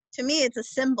to me, it's a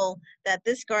symbol that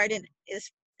this garden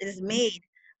is made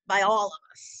by all of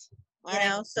us, you Right.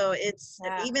 know, so it's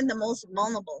Yeah. even the most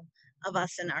vulnerable of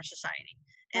us in our society,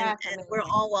 and That's we're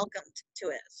amazing. all welcomed to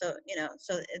it. So, you know,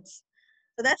 so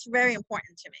that's very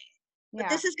important to me. But Yeah.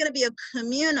 this is going to be a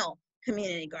communal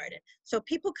community garden. So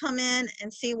people come in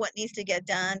and see what needs to get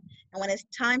done. And when it's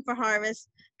time for harvest,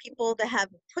 people that have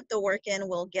put the work in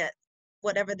will get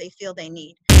whatever they feel they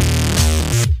need.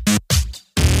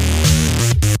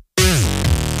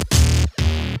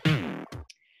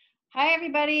 Hi,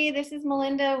 everybody. This is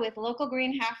Melinda with Local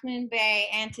Green Half Moon Bay,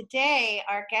 and today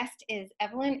our guest is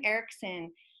Evelyn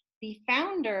Erickson, the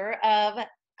founder of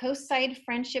Coastside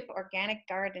Friendship Organic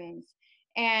Gardens.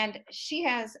 And she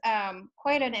has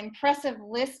quite an impressive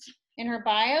list in her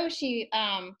bio. She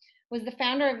was the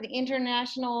founder of the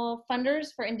International Funders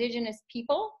for Indigenous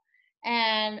People,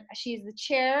 and she's the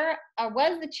chair,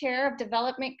 was the chair of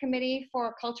Development Committee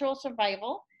for Cultural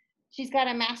Survival. She's got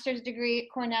a master's degree at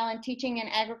Cornell in teaching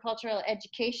and agricultural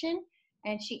education,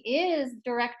 and she is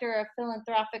director of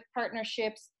philanthropic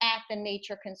partnerships at the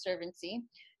Nature Conservancy.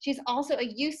 She's also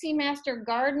a UC Master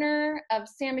Gardener of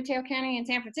San Mateo County and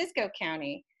San Francisco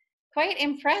County. Quite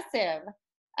impressive.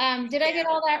 Did I get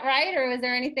all that right, or was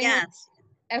there anything? Yes.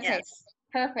 Okay, Yes.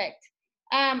 perfect.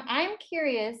 I'm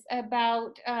curious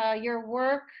about your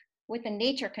work with the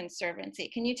Nature Conservancy.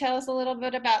 Can you tell us a little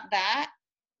bit about that?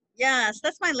 Yes,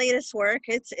 that's my latest work.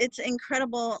 It's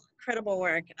incredible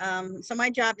work. So my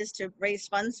job is to raise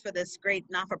funds for this great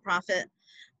not-for-profit.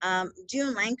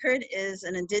 June Lankard is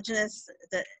an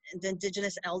the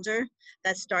indigenous elder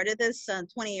that started this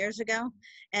 20 years ago,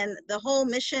 and the whole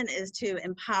mission is to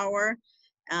empower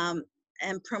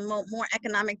and promote more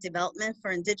economic development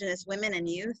for indigenous women and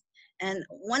youth. And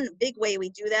one big way we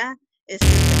do that is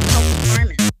through help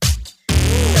farming.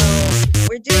 So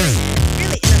we're doing it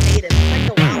really innovative. It's like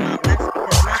the Wild Wild West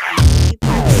because not many people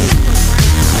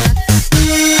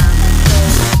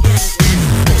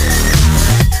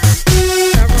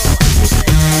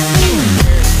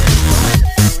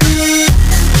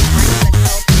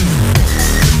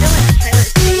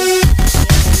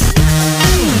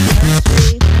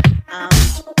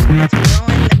it's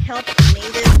growing the kelp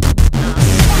native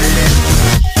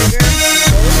sugar,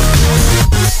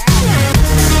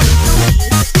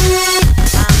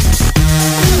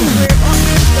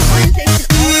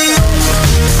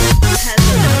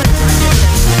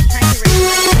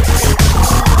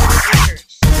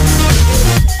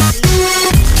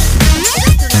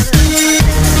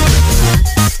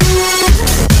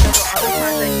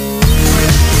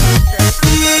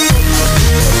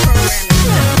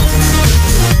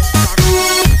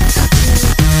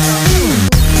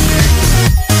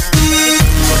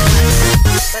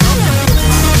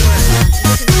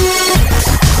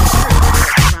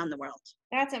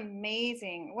 That's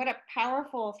amazing. What a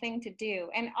powerful thing to do.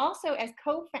 And also as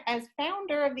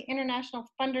founder of the International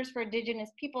Funders for Indigenous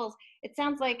Peoples, it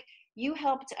sounds like you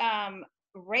helped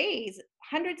raise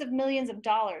hundreds of millions of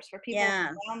dollars for people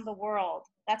around the world.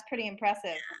 That's pretty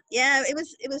impressive. Yeah, it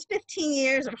was 15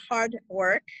 years of hard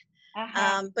work.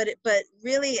 But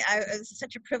really, it was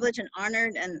such a privilege and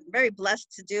honored and very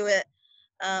blessed to do it.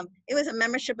 It was a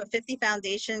membership of 50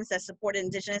 foundations that supported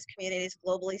indigenous communities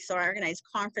globally. So I organized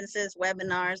conferences,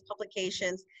 webinars,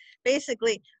 publications,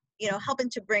 basically, you know, helping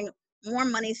to bring more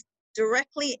monies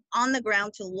directly on the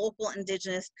ground to local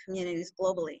indigenous communities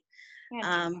globally.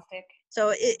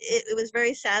 So it was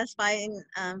very satisfying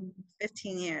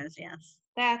 15 years, yes.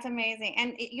 That's amazing.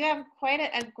 And you have quite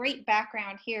a great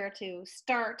background here to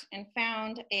start and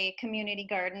found a community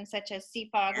garden such as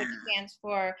CFOG, which stands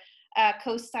for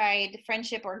Coastside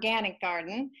Friendship Organic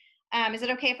Garden. Is it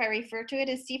okay if I refer to it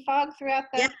as CFOG throughout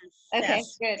the? Yes. Okay,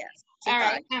 yes, good. Yes, all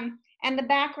right. And the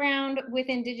background with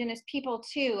Indigenous people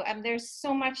too. There's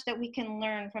so much that we can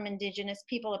learn from Indigenous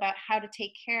people about how to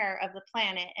take care of the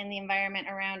planet and the environment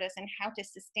around us and how to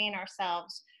sustain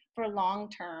ourselves for long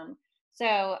term.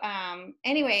 So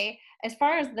anyway, as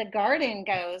far as the garden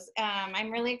goes,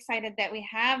 I'm really excited that we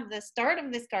have the start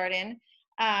of this garden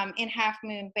in Half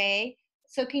Moon Bay.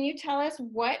 So can you tell us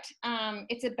what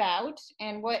it's about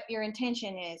and what your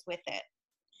intention is with it?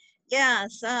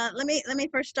 Yes, let me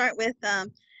first start with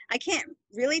I can't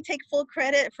really take full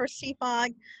credit for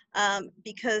CFOG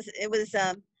because it was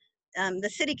the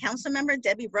city council member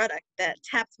Debbie Ruddock that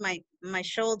tapped my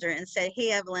shoulder and said,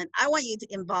 "Hey Evelyn, I want you to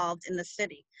involved in the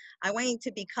city. I want you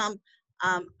to become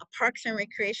a Parks and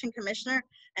Recreation Commissioner,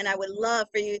 and I would love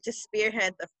for you to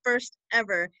spearhead the first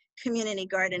ever community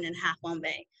garden in Half Moon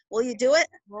Bay. Will you do it?"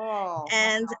 Whoa.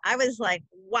 And I was like,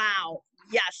 "Wow,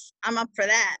 yes, I'm up for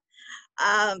that."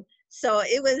 So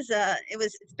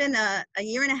it's been a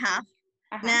year and a half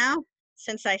Uh-huh. now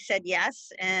since I said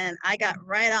yes, and I got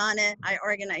right on it. I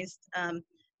organized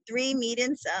 3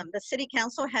 meetings. The city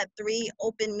council had 3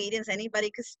 open meetings. Anybody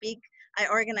could speak. I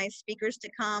organized speakers to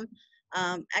come.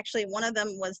 Actually, one of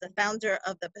them was the founder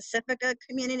of the Pacifica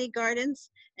Community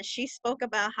Gardens, and she spoke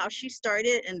about how she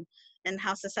started and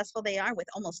how successful they are with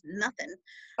almost nothing.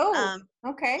 Oh, Um,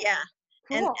 okay. yeah.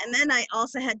 Cool. And then I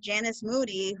also had Janice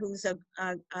Moody, who's a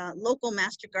local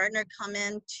master gardener, come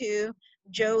in too.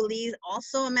 Joe Lee,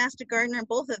 also a master gardener.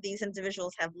 Both of these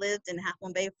individuals have lived in Half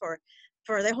Moon Bay for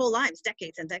their whole lives,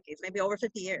 decades and decades, maybe over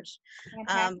 50 years.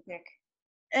 Um, Fantastic.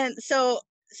 and so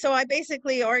I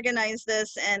basically organized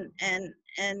this and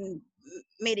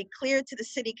made it clear to the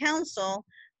city council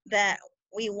that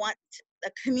we want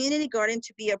the community garden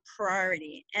to be a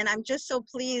priority. And I'm just so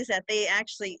pleased that they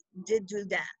actually did do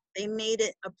that. They made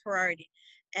it a priority.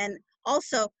 And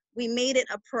also, we made it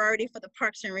a priority for the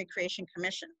Parks and Recreation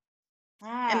Commission.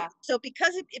 And Ah, so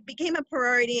because it became a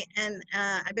priority, and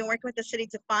I've been working with the city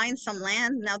to find some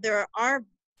land. Now there are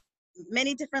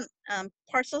many different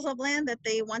parcels of land that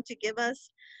they want to give us,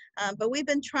 but we've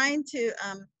been trying to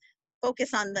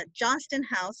focus on the Johnston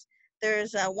House.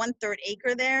 There's a 1/3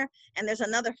 acre there, and there's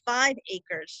another 5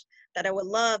 acres that I would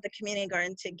love the community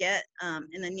garden to get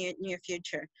in the near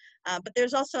future. But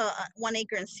there's also 1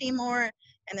 acre in Seymour,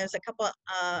 and there's a couple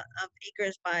of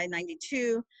acres by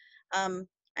 92.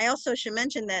 I also should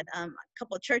mention that a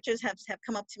couple of churches have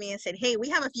come up to me and said, "Hey, we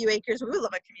have a few acres. We would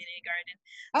love a community garden."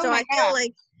 oh So my I feel gosh,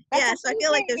 like, that's yeah, so I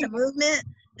feel like there's a amazing. movement,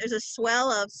 there's a swell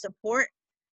of support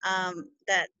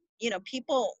that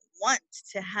people want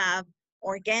to have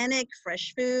organic,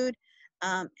 fresh food,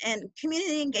 and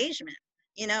community engagement.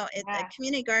 A Yeah.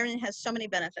 community garden has so many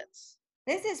benefits.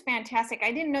 This is fantastic.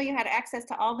 I didn't know you had access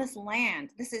to all this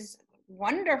land. This is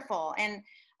wonderful. And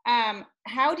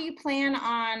how do you plan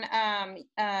on,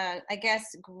 I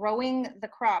guess, growing the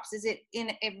crops? Is it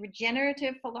in a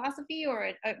regenerative philosophy or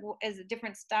is it a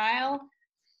different style?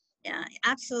 Yeah,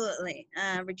 absolutely.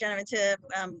 Regenerative.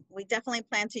 We definitely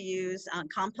plan to use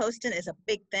composting is a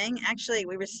big thing. Actually,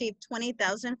 we received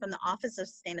 20,000 from the Office of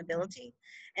Sustainability,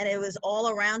 and it was all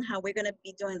around how we're going to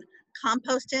be doing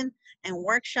composting and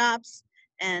workshops,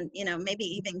 and maybe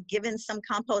even giving some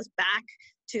compost back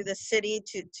to the city,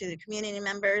 to the community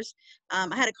members.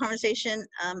 I had a conversation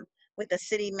with the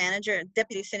city manager,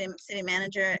 deputy city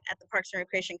manager at the Parks and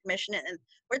Recreation Commission, and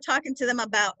we're talking to them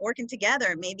about working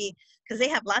together, maybe because they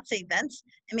have lots of events,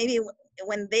 and maybe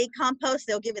when they compost,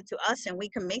 they'll give it to us, and we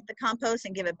can make the compost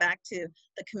and give it back to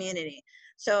the community.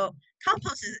 So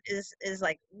compost is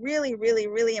like really, really,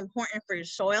 really important for your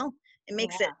soil. It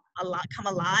makes it Yeah. a lot come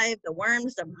alive, the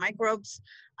worms, the microbes.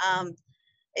 um,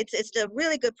 it's a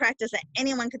really good practice that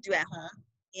anyone could do at home.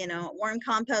 Worm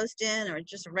composting or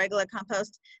just regular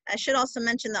compost. I should also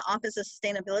mention the Office of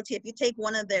Sustainability. If you take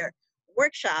one of their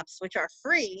workshops, which are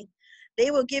free,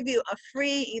 they will give you a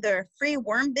either free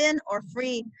worm bin or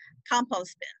free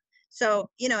compost bin. So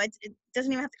it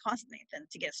doesn't even have to cost anything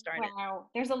to get started. Wow,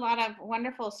 there's a lot of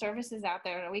wonderful services out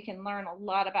there that we can learn a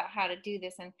lot about how to do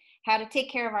this and how to take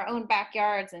care of our own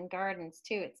backyards and gardens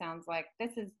too. It sounds like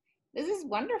this is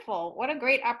wonderful. What a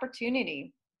great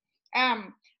opportunity.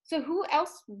 So who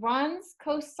else runs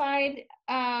Coastside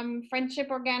Friendship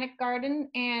Organic Garden?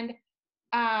 And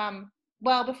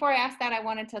well, before I ask that, I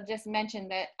wanted to just mention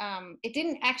that it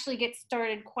didn't actually get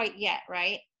started quite yet,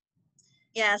 right?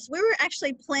 Yes, we were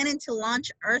actually planning to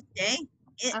launch Earth Day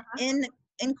in Uh-huh. in,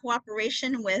 in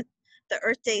cooperation with the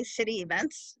Earth Day city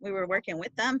events. We were working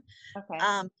with them. Okay.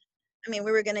 Um, I mean,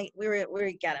 we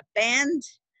got a band,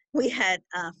 we had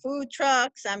food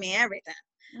trucks. I mean, everything.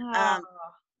 Um,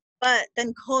 Oh, but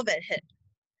then COVID hit,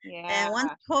 yeah. and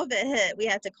once COVID hit, we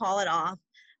had to call it off.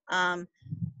 Um,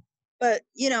 but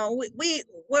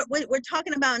what we're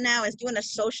talking about now is doing a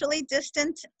socially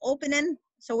distant opening.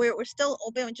 So we're still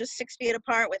open with just 6 feet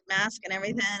apart with masks and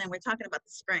everything, and we're talking about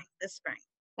this spring. And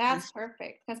That's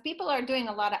perfect because people are doing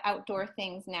a lot of outdoor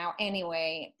things now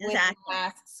anyway, with exactly.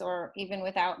 masks or even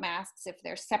without masks if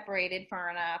they're separated far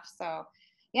enough. So,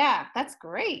 yeah, that's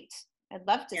great. I'd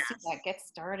love to see Yes. that get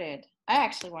started. I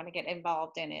actually want to get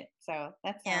involved in it. So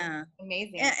that sounds Yeah.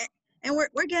 amazing. And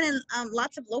we're getting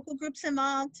lots of local groups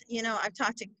involved. I've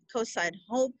talked to Coastside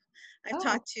Hope, I've Oh,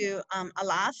 talked to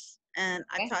Alas, and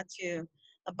I've okay. talked to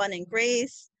Abundant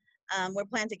Grace. We're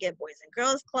planning to get Boys and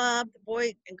Girls Club, the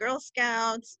Boy and Girl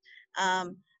Scouts,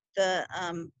 the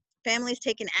Families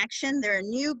Taking Action. They're a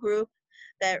new group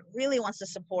that really wants to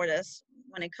support us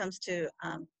when it comes to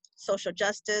social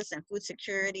justice and food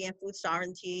security and food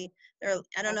sovereignty.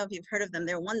 I don't know if you've heard of them.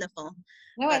 They're wonderful,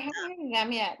 No, I but haven't heard of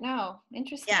them yet. No,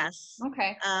 interesting. yes.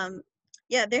 Okay.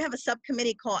 Yeah, they have a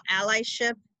subcommittee called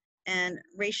Allyship, and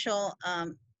racial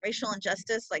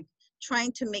injustice, like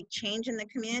trying to make change in the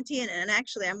community. And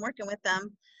actually, I'm working with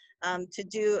them to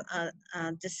do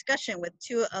a discussion with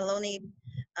two Ohlone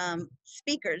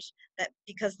speakers, that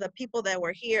because the people that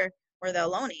were here were the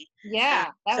Ohlone. Yeah,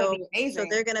 that would So be so amazing.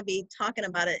 they're going to be talking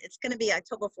about it. It's going to be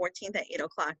October 14th at 8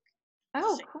 o'clock.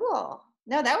 Oh, cool.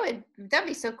 No, that'd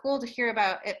be so cool to hear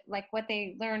about it, like what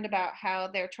they learned about how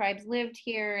their tribes lived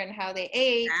here and how they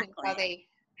ate and Exactly.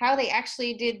 how they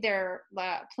actually did their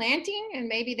planting, and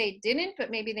maybe they didn't,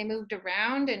 but maybe they moved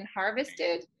around and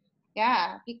harvested.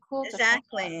 Yeah, it'd be cool to find out.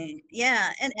 Exactly.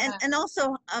 Yeah. Yeah, And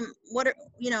also, what are,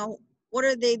 what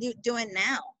are they doing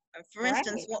now? For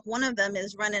instance, right. one of them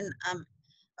is running a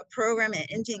program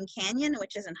at Indian Canyon,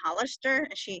 which is in Hollister.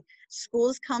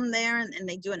 Schools come there, and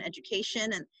they do an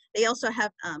education, and they also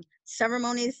have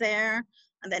ceremonies there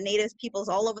that Native peoples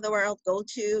all over the world go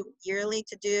to yearly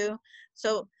to do.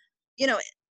 So, you know,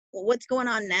 what's going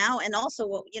on now, and also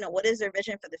what is their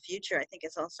vision for the future, I think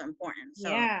is also important. So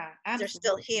Yeah, they're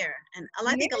still absolutely. here, and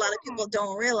I Yeah. think a lot of people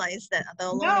don't realize that the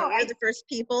No, Ohlone were the first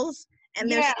peoples, and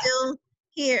they're yeah, still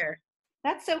here.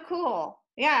 that's so cool.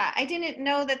 Yeah, I didn't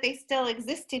know that they still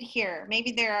existed here.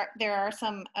 Maybe there are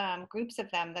some groups of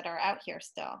them that are out here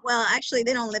still. Well, actually,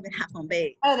 they don't live in Half Moon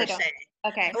Bay Oh, they per don't. se,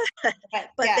 Okay. But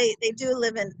but yeah. they do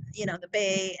live in the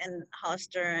Bay and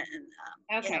Hollister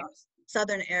and Okay.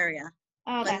 southern area,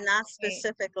 Oh, but that's not great.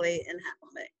 specifically in Half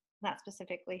Moon Bay. Not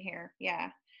specifically here.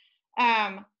 Yeah.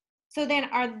 Um, so then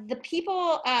are the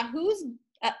people who's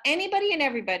anybody and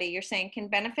everybody you're saying can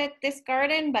benefit this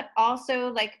garden, but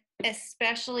also like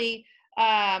especially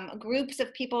groups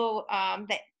of people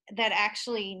that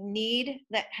actually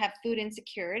that have food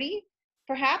insecurity,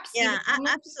 perhaps even Yeah,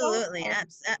 homeless people? absolutely. Or,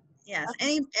 Yes,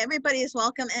 okay. everybody is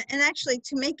welcome, and actually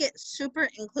to make it super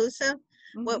inclusive,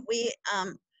 what Hmm. we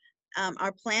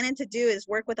are planning to do is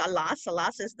work with ALAS.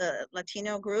 ALAS is the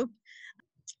Latino group,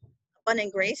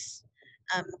 Abundant Grace.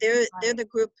 They're Right. the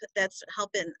group that's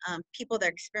helping people that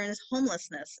experience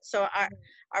homelessness. So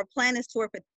our plan is to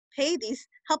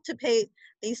help to pay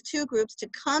these two groups to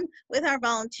come with our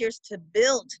volunteers to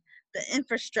build the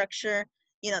infrastructure,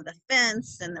 the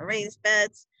fence and the raised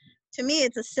beds. To me,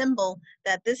 it's a symbol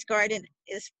that this garden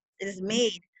is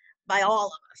made by all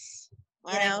of us.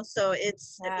 Right. So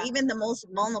it's Yeah. even the most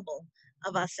vulnerable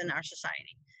of us in our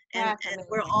society, and That's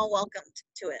we're amazing. all welcome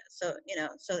to it. So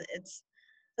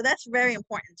that's very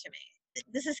important to me.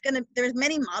 There's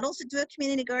many models to do a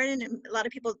community garden, and a lot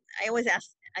of people,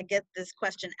 I get this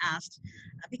question asked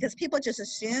because people just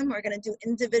assume we're going to do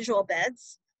individual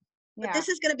beds, but Yeah. this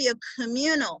is going to be a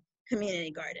communal community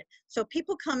garden. So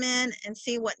people come in and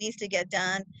see what needs to get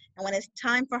done, and when it's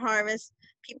time for harvest,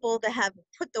 people that have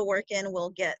put the work in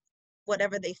will get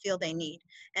whatever they feel they need.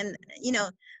 And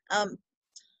um,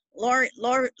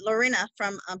 Lorena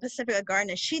from Pacifica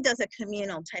Gardens, she does a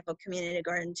communal type of community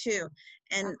garden too.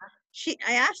 And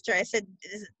I asked her, I said,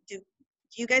 do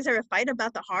you guys ever fight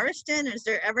about the harvesting? Is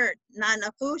there ever not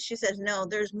enough food? She says, no,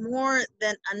 there's more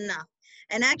than enough.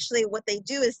 And actually what they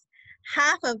do is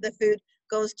half of the food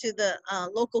goes to the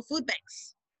local food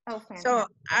banks. Oh, So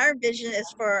fantastic. our vision is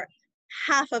for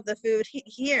half of the food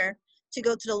here to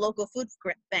go to the local food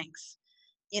banks,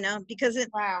 because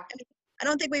Wow. I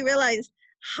don't think we realize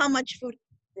how much food.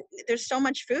 There's so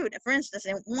much food. For instance,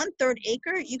 in 1/3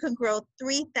 acre, you can grow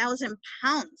 3,000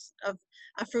 pounds of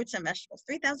fruits and vegetables.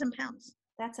 3,000 pounds.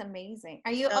 That's amazing.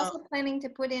 Are you So also planning to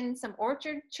put in some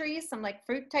orchard trees, some like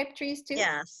fruit type trees too?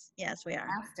 yes, we are.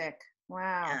 Fantastic.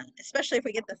 Wow. Yeah, especially if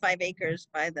we get the 5 acres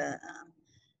by the,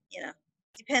 you know,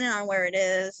 depending on where it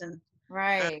is, and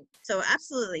Right. so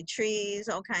absolutely trees,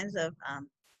 all kinds of,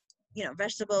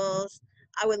 vegetables.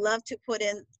 I would love to put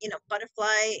in,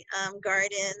 butterfly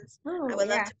gardens. I Ooh, would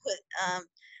love yeah. to put, I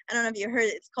don't know if you heard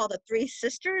it, it's called the Three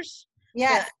Sisters, the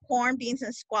Yes. corn, beans,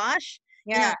 and squash.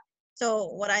 You know, Yeah. so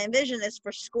what I envision is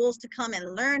for schools to come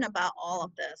and learn about all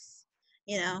of this.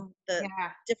 The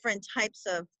Yeah. different types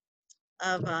of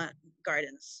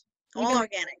gardens, all Even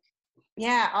organic.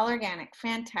 yeah, all organic.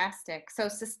 Fantastic. So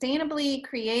sustainably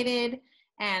created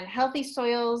and healthy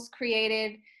soils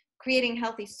created, creating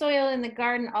healthy soil in the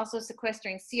garden, also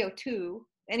sequestering CO2.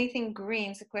 Anything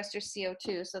green sequesters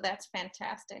CO2. So that's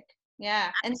fantastic.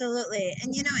 Yeah. And Absolutely.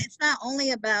 And it's not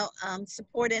only about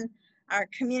supporting our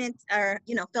community, our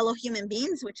fellow human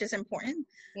beings, which is important,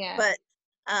 yeah. but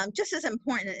just as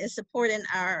important is supporting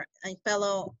our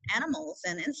fellow animals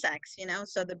and insects.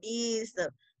 So the bees,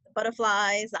 the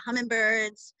butterflies, the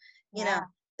hummingbirds, you know, Yeah.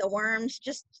 the worms,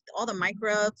 just all the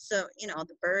microbes. So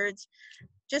the birds,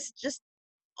 just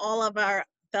all of our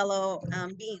fellow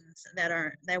beings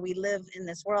that we live in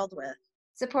this world with.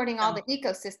 supporting all So the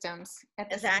ecosystems at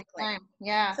the same exactly. time.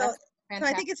 Yeah, So that's so I think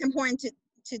fantastic. it's important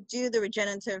to do the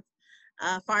regenerative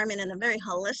farming in a very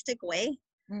holistic way,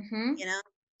 Mm-hmm. you know,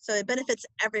 so it benefits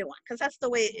everyone because that's the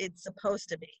way it's supposed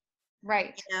to be,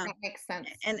 Right. you know. That makes sense.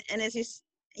 And as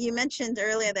you mentioned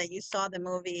earlier that you saw the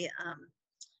movie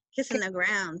Kissing Kiss, the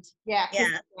Ground. yeah, kiss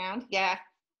Yeah, the ground. Yeah.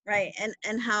 right.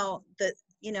 And how the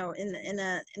in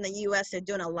the US they're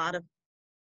doing a lot of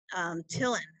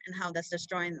tilling and how that's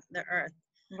destroying the earth.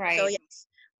 So Right. yes,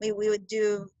 we would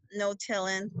do no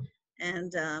tilling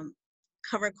and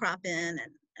cover cropping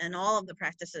and all of the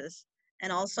practices,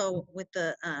 and also with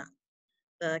the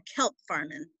kelp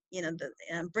farming,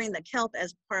 bring the kelp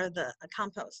as part of the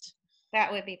compost.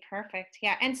 That would be perfect.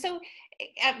 Yeah. And so,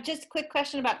 just a quick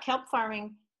question about kelp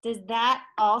farming. Does that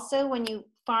also, when you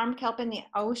farm kelp in the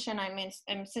ocean, I mean,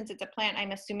 since it's a plant,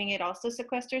 I'm assuming it also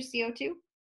sequesters CO2?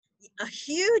 A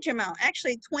huge amount,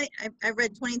 actually 20. I've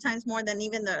read 20 times more than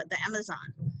even the Amazon.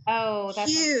 Oh,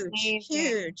 that's Huge, amazing.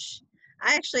 huge.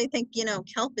 I actually think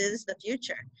kelp is the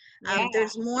future. Yeah.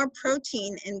 There's more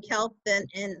protein in kelp than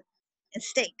in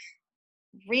steak.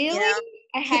 You Really? know,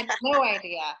 I had no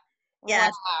idea.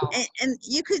 yes, Wow. and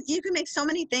you could make so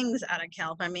many things out of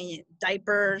kelp. I mean,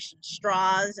 diapers,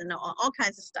 straws, and all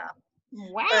kinds of stuff.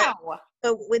 But Wow.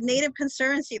 but with Native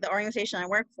Conservancy, the organization I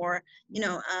work for,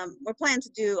 we're planning to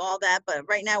do all that. But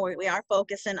right now we are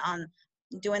focusing on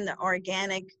doing the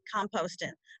organic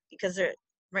composting because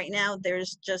right now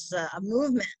there's just a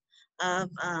movement of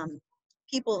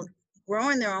people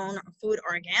growing their own food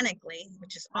organically,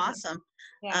 which is Uh-huh. awesome.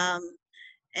 Yeah. Um,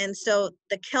 and so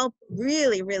the kelp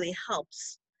really, really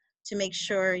helps to make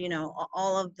sure,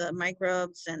 all of the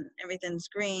microbes and everything's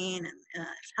green and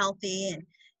it's healthy. And,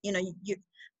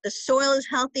 the soil is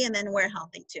healthy and then we're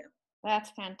healthy too. That's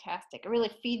fantastic. It really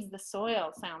feeds the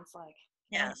soil, sounds like.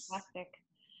 Yes. Fantastic.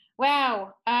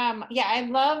 Wow. Yeah, I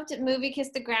loved movie Kiss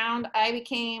the Ground. I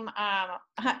became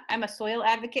I'm a soil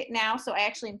advocate now, so I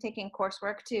actually am taking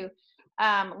coursework to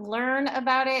learn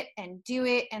about it and do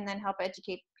it and then help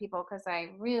educate people because I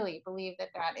really believe that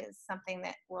that is something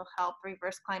that will help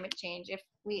reverse climate change if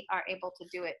we are able to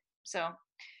do it. So,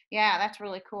 yeah, that's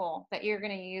really cool that you're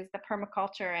going to use the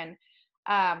permaculture and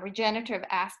regenerative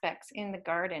aspects in the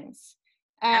gardens.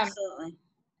 Um, Absolutely.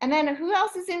 and then who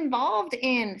else is involved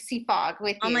in CFOG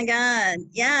with Oh you? my God.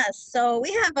 Yes. So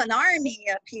we have an army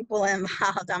of people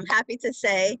involved, I'm happy to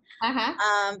say.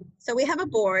 Uh-huh. So we have a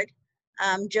board.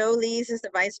 Joe Lees is the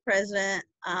vice president.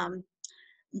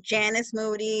 Janice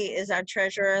Moody is our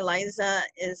treasurer. Liza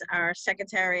is our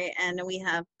secretary. And we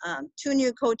have two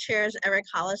new co-chairs, Eric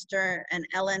Hollister and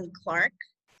Ellen Clark,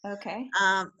 Okay.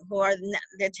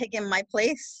 they're taking my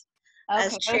place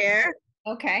as Okay. chair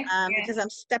Okay. Yeah. because I'm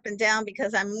stepping down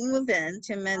because I'm moving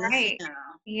to Right. Mendocino.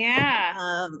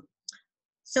 Yeah.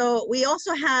 So we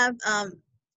also have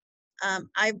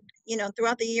I,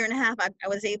 throughout the year and a half, I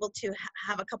was able to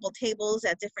have a couple tables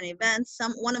at different events.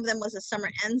 One of them was a Summer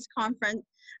Ends conference,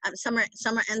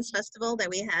 Summer Ends festival that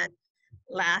we had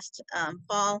last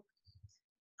fall.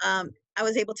 I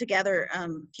was able to gather a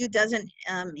few dozen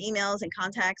emails and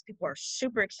contacts. People are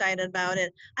super excited about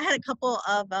it. I had a couple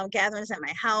of gatherings at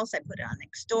my house. I put it on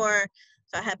Nextdoor.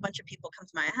 So I had a bunch of people come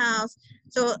to my house.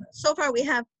 So far we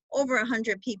have over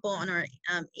 100 people on our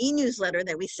e-newsletter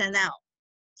that we send out.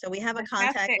 So we have a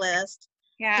contact Fantastic. list.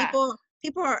 Yeah.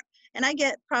 People are, and I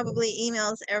get probably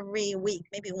emails every week,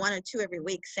 maybe one or two every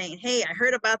week saying, hey, I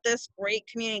heard about this great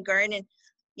community garden,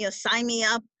 sign me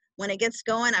up. When it gets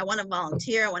going, I want to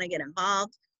volunteer. I want to get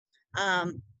involved.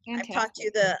 I've talked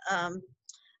Fantastic. to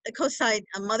the Coastside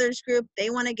Mothers Group.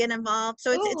 They want to get involved.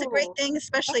 So it's a great Ooh, thing, that's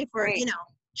especially for, great.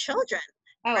 children,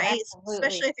 Oh, right? Especially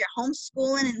absolutely. if you're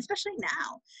homeschooling and especially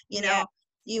now, Yeah.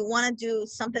 you want to do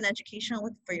something educational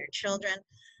for your children.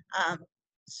 Um,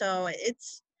 so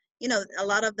it's, a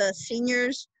lot of the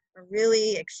seniors are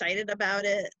really excited about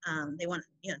it. They want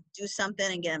to, do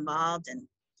something and get involved. And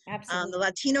the Absolutely.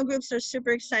 Latino groups are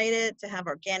super excited to have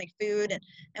organic food.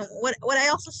 And what I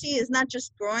also see is not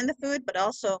just growing the food, but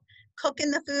also cooking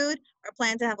the food. Our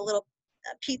plan to have a little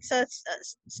pizza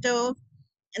stove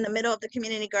in the middle of the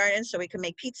community garden so we can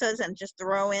make pizzas and just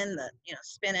throw in the,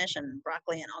 spinach and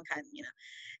broccoli and all kinds,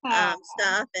 Oh,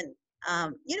 stuff. And,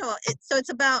 so it's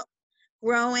about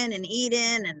growing and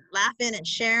eating and laughing and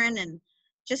sharing and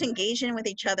just engaging with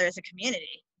each other as a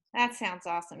community. that sounds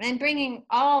awesome. And bringing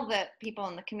all the people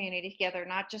in the community together,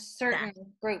 not just certain Exactly.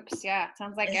 groups. Yeah, it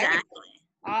sounds like everybody.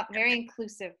 Exactly. Very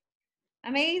inclusive.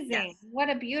 Amazing. Yes. What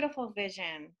a beautiful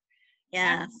vision. Um,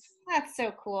 Yes. that's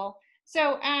so cool.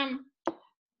 So,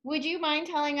 Would you mind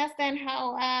telling us then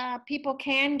how people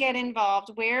can get involved?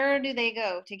 Where do they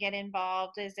go to get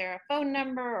involved? Is there a phone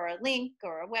number or a link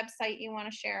or a website you want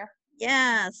to share?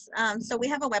 Yes. So we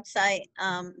have a website,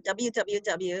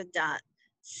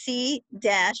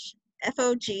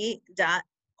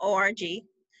 www.c-fog.org,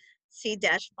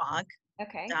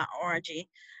 Okay. c-fog.org.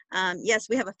 Yes,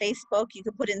 we have a Facebook. You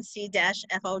could put in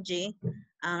c-fog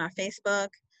on our Facebook.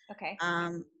 Okay.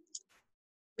 Um,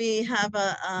 we have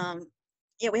a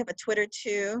yeah, we have a Twitter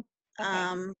too.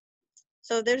 Okay.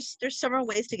 So there's several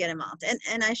ways to get involved.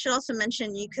 And I should also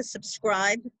mention you could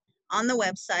subscribe on the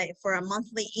website for a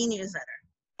monthly e-newsletter.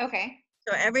 Okay.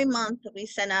 So every month we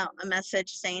send out a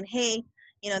message saying, hey,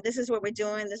 this is what we're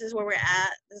doing, this is where we're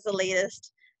at, this is the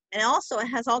latest. And also it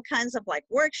has all kinds of like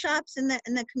workshops in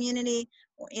the community,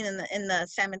 or in the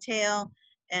San Mateo,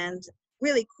 and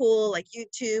really cool like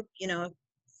YouTube,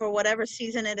 for whatever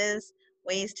season it is,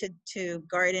 ways to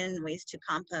garden, ways to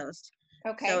compost.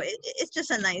 So Okay. it's just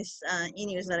a nice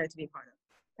e-newsletter to be part of.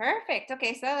 Perfect.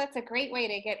 Okay, so that's a great way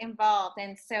to get involved.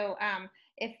 And so,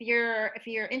 if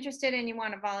you're interested and you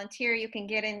want to volunteer, you can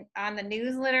get in on the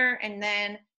newsletter, and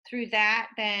then through that,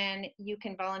 then you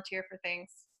can volunteer for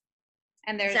things.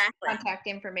 And there's Exactly. contact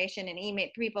information and email,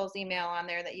 people's email on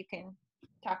there that you can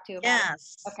talk to about it.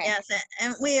 Yes, Okay. yes,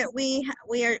 and we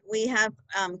have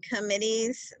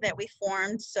committees that we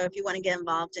formed. So if you want to get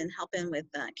involved in helping with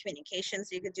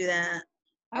communications, you could do that,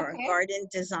 or Okay. garden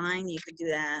design, you could do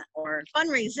that, or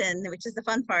fundraising, which is the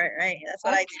fun part, right? That's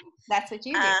what I Okay. do. That's what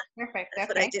you do. Perfect. That's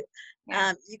what I Okay. do.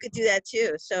 Yeah. You could do that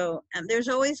too. So there's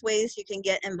always ways you can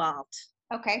get involved.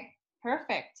 Okay,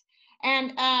 perfect.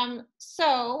 And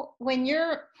so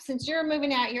since you're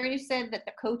moving out, you already said that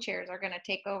the co-chairs are going to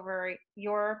take over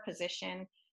your position.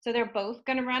 So they're both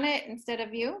going to run it instead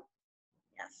of you?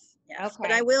 Yes, yes.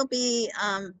 But I Okay. will be,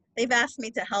 they've asked me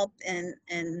to help in,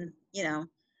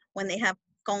 when they have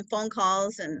phone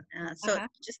calls, and so Uh-huh.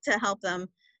 just to help them,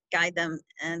 guide them.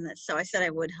 And so I said I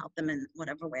would help them in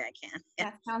whatever way I can. Yeah.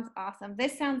 That sounds awesome.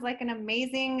 This sounds like an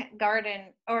amazing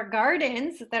garden or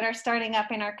gardens that are starting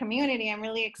up in our community. I'm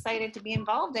really excited to be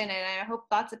involved in it. I hope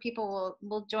lots of people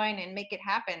will join and make it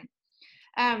happen.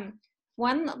 Um,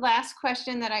 One last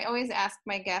question that I always ask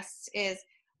my guests is,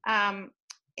 um,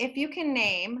 if you can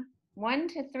name 1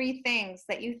 to 3 things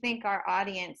that you think our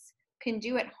audience can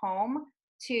do at home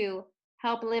to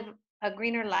help live a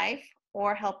greener life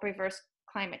or help reverse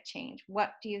climate change,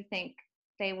 what do you think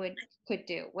they could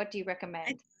do? What do you I,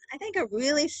 recommend? I think a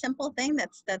really simple thing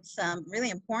that's really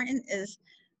important is,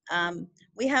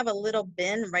 we have a little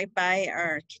bin right by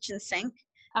our kitchen sink.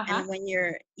 Uh-huh. And when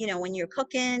you're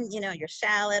cooking, your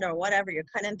salad or whatever, you're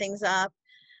cutting things up,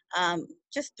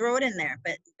 just throw it in there.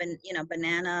 But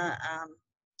banana,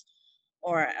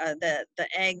 or the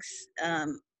eggs,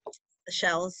 the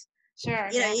shells. Sure.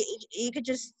 You know, Yeah. you could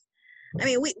just. I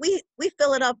mean, we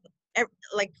fill it up,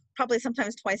 like probably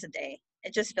sometimes twice a day.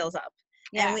 It just fills up,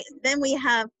 and Yeah. we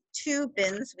have 2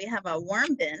 bins. We have a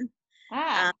worm bin, uh,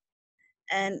 Ah,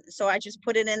 and so I just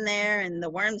put it in there, and the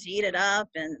worms eat it up,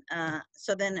 and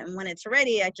so then when it's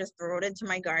ready, I just throw it into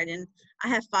my garden. I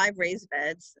have 5 raised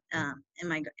beds in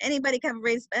my. Anybody can have a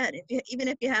raised bed. Even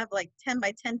if you have like 10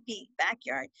 by 10 feet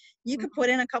backyard, you could put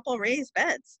in a couple raised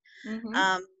beds. mm-hmm.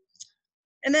 Um,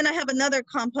 and then I have another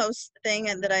compost thing,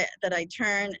 and that I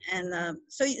turn, and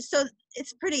so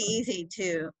it's pretty easy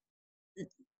to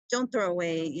don't throw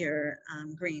away your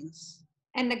greens.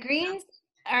 And the greens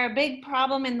are a big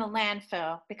problem in the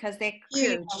landfill because they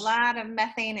create a Huge, lot of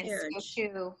methane and huge.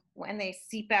 CO2 when they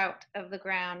seep out of the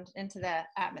ground into the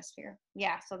atmosphere.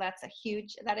 Yeah, so that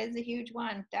is a huge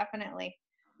one, definitely.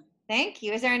 Thank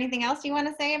you. Is there anything else you want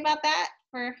to say about that?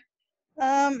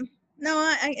 Um, no,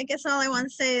 I guess all I want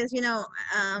to say is,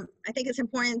 I think it's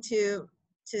important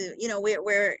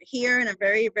we're here in a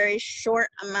very, very short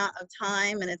amount of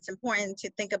time, and it's important to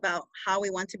think about how we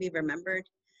want to be remembered.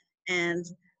 And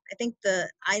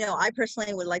I know I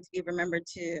personally would like to be remembered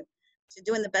to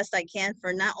doing the best I can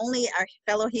for not only our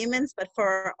fellow humans, but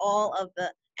for all of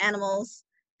the animals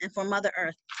and for Mother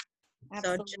Earth.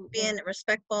 So just Absolutely. being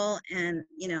respectful, and,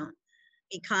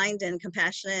 be kind and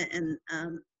compassionate,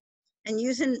 and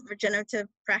using regenerative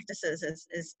practices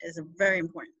is very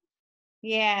important.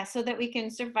 Yeah, so that we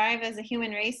can survive as a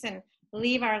human race and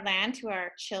leave our land to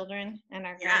our children and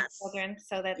our Yes, grandchildren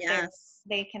so that yes,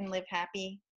 they can live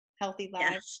happy, healthy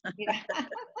lives. yes. Yeah.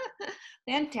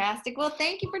 Fantastic. Well,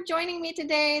 thank you for joining me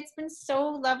today. It's been so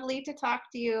lovely to talk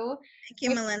to you. Thank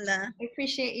you, I Melinda. I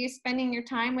appreciate you spending your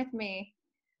time with me.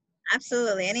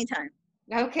 Absolutely, anytime.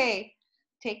 Okay.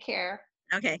 Take care.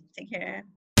 Okay, take care.